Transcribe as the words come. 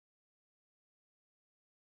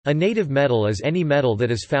A native metal is any metal that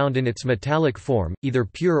is found in its metallic form, either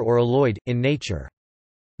pure or alloyed, in nature.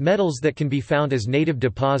 Metals that can be found as native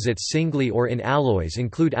deposits singly or in alloys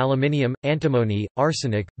include aluminium, antimony,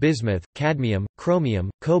 arsenic, bismuth, cadmium, chromium,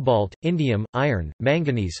 cobalt, indium, iron,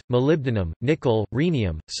 manganese, molybdenum, nickel,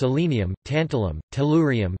 rhenium, selenium, tantalum,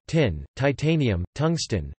 tellurium, tin, titanium,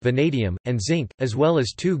 tungsten, vanadium, and zinc, as well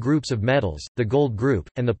as two groups of metals, the gold group,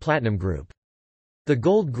 and the platinum group. The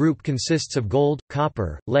gold group consists of gold,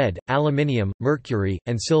 copper, lead, aluminium, mercury,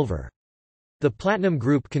 and silver. The platinum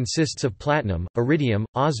group consists of platinum, iridium,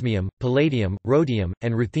 osmium, palladium, rhodium,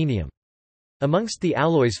 and ruthenium. Amongst the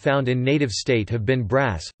alloys found in native state have been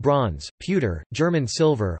brass, bronze, pewter, German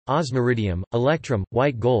silver, osmiridium, electrum,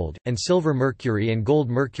 white gold, and silver mercury and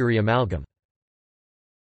gold mercury amalgam.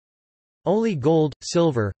 Only gold,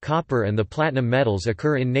 silver, copper and the platinum metals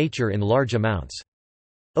occur in nature in large amounts.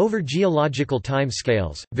 Over geological time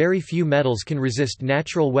scales, very few metals can resist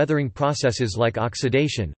natural weathering processes like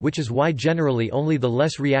oxidation, which is why generally only the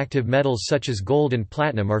less reactive metals such as gold and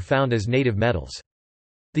platinum are found as native metals.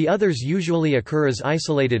 The others usually occur as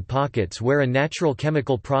isolated pockets where a natural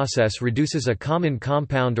chemical process reduces a common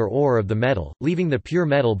compound or ore of the metal, leaving the pure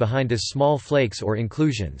metal behind as small flakes or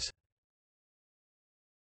inclusions.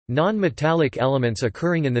 Non-metallic elements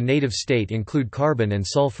occurring in the native state include carbon and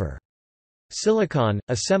sulfur. Silicon,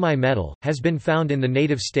 a semi-metal, has been found in the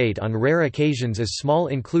native state on rare occasions as small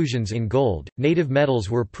inclusions in gold. Native metals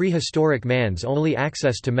were prehistoric man's only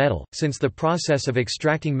access to metal, since the process of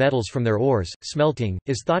extracting metals from their ores, smelting,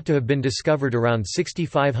 is thought to have been discovered around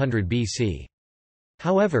 6500 BC.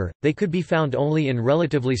 However, they could be found only in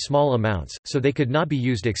relatively small amounts, so they could not be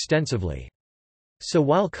used extensively. So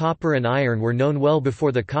while copper and iron were known well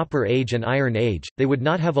before the Copper Age and Iron Age, they would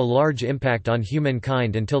not have a large impact on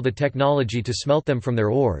humankind until the technology to smelt them from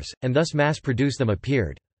their ores, and thus mass-produce them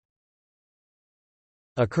appeared.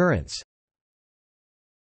 Occurrence.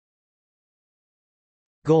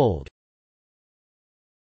 Gold.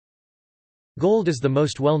 Gold is the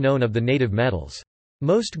most well-known of the native metals.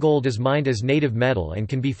 Most gold is mined as native metal and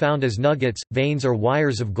can be found as nuggets, veins or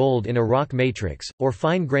wires of gold in a rock matrix, or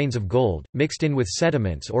fine grains of gold, mixed in with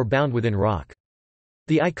sediments or bound within rock.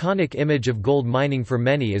 The iconic image of gold mining for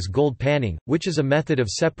many is gold panning, which is a method of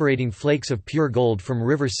separating flakes of pure gold from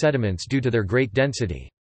river sediments due to their great density.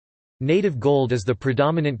 Native gold is the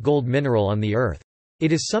predominant gold mineral on the Earth.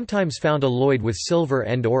 It is sometimes found alloyed with silver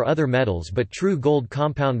and/or other metals, but true gold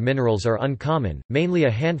compound minerals are uncommon, mainly a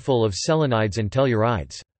handful of selenides and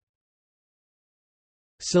tellurides.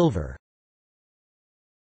 Silver.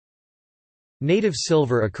 Native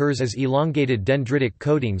silver occurs as elongated dendritic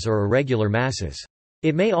coatings or irregular masses.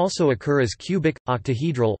 It may also occur as cubic,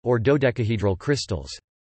 octahedral, or dodecahedral crystals.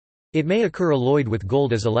 It may occur alloyed with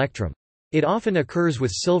gold as electrum. It often occurs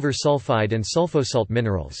with silver sulfide and sulfosalt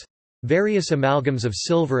minerals. Various amalgams of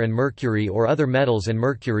silver and mercury or other metals and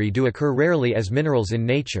mercury do occur rarely as minerals in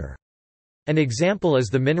nature. An example is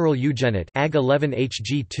the mineral eugenite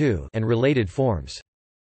Ag11Hg2 and related forms.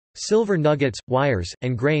 Silver nuggets, wires,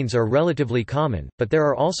 and grains are relatively common, but there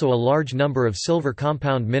are also a large number of silver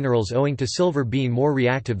compound minerals owing to silver being more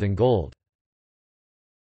reactive than gold.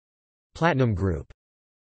 Platinum group.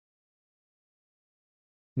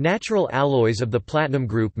 Natural alloys of the platinum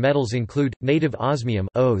group metals include native osmium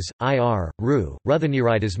Os, Ir, Ru,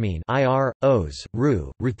 ruthenuritismine Ir, Os,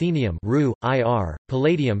 Ru, ruthenium Ru, Ir,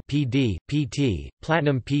 palladium Pd, Pt,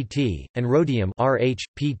 platinum Pt, and rhodium Rh,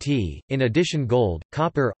 Pt. In addition, gold,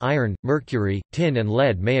 copper, iron, mercury, tin and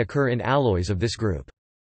lead may occur in alloys of this group.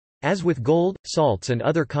 As with gold, salts and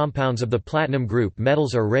other compounds of the platinum group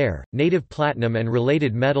metals are rare. Native platinum and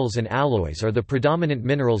related metals and alloys are the predominant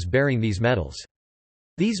minerals bearing these metals.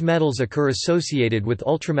 These metals occur associated with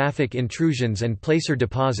ultramafic intrusions and placer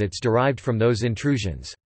deposits derived from those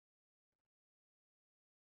intrusions.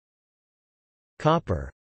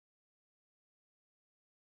 Copper.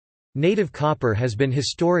 Native copper has been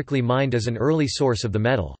historically mined as an early source of the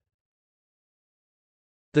metal.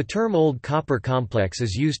 The term Old Copper Complex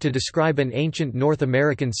is used to describe an ancient North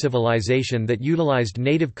American civilization that utilized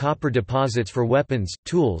native copper deposits for weapons,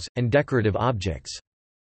 tools, and decorative objects.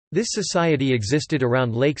 This society existed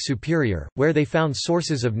around Lake Superior, where they found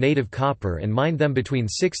sources of native copper and mined them between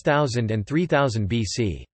 6000 and 3000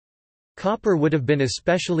 BC. Copper would have been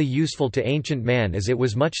especially useful to ancient man as it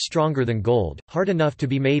was much stronger than gold, hard enough to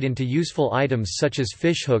be made into useful items such as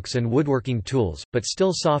fishhooks and woodworking tools, but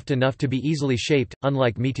still soft enough to be easily shaped,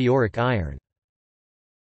 unlike meteoric iron.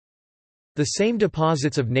 The same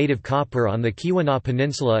deposits of native copper on the Keweenaw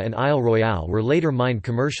Peninsula and Isle Royale were later mined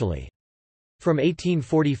commercially. From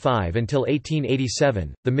 1845 until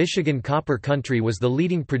 1887, the Michigan Copper Country was the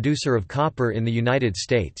leading producer of copper in the United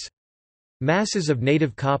States. Masses of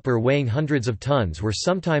native copper weighing hundreds of tons were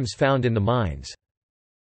sometimes found in the mines.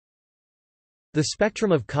 The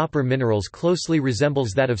spectrum of copper minerals closely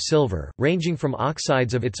resembles that of silver, ranging from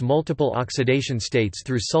oxides of its multiple oxidation states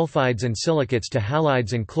through sulfides and silicates to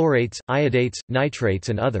halides and chlorates, iodates, nitrates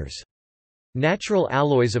and others. Natural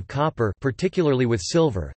alloys of copper, particularly with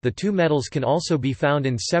silver, the two metals can also be found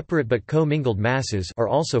in separate but co-mingled masses, are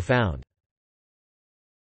also found.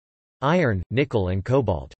 Iron, nickel and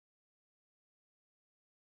cobalt.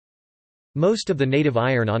 Most of the native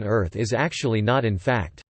iron on Earth is actually not in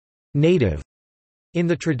fact native in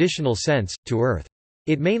the traditional sense, to Earth.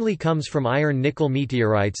 It mainly comes from iron-nickel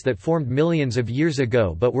meteorites that formed millions of years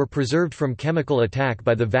ago but were preserved from chemical attack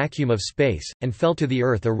by the vacuum of space, and fell to the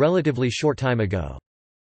Earth a relatively short time ago.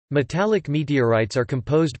 Metallic meteorites are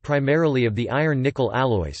composed primarily of the iron-nickel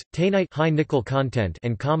alloys, taenite high nickel content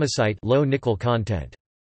and kamacite low nickel content.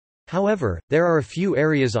 However, there are a few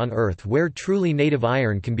areas on Earth where truly native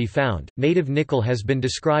iron can be found. Native nickel has been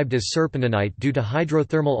described as serpentinite due to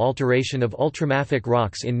hydrothermal alteration of ultramafic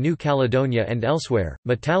rocks in New Caledonia and elsewhere.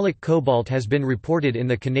 Metallic cobalt has been reported in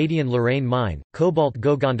the Canadian Lorraine Mine,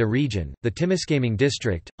 Cobalt-Gogonda region, the Timiskaming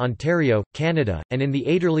district, Ontario, Canada, and in the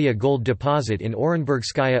Aderlia gold deposit in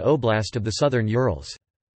Orenburgskaya Oblast of the Southern Urals.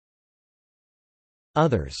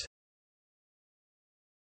 Others.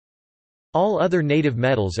 All other native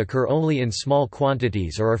metals occur only in small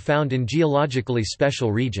quantities or are found in geologically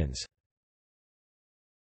special regions.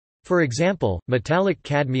 For example, metallic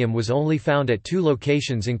cadmium was only found at 2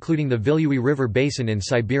 locations including the Vilyuy River basin in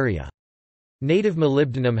Siberia. Native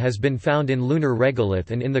molybdenum has been found in lunar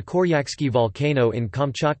regolith and in the Koryaksky volcano in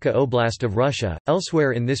Kamchatka Oblast of Russia.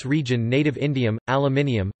 Elsewhere in this region native indium,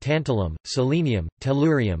 aluminium, tantalum, selenium,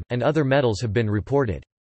 tellurium, and other metals have been reported.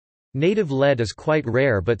 Native lead is quite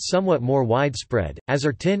rare but somewhat more widespread, as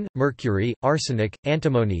are tin, mercury, arsenic,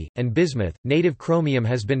 antimony, and bismuth. Native chromium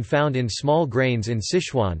has been found in small grains in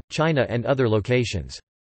Sichuan, China, and other locations.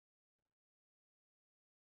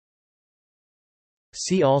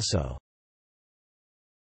 See also: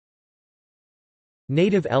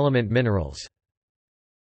 Native element minerals.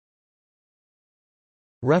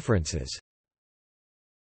 References.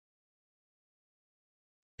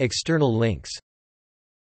 External links.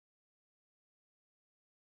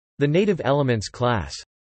 The Native Elements class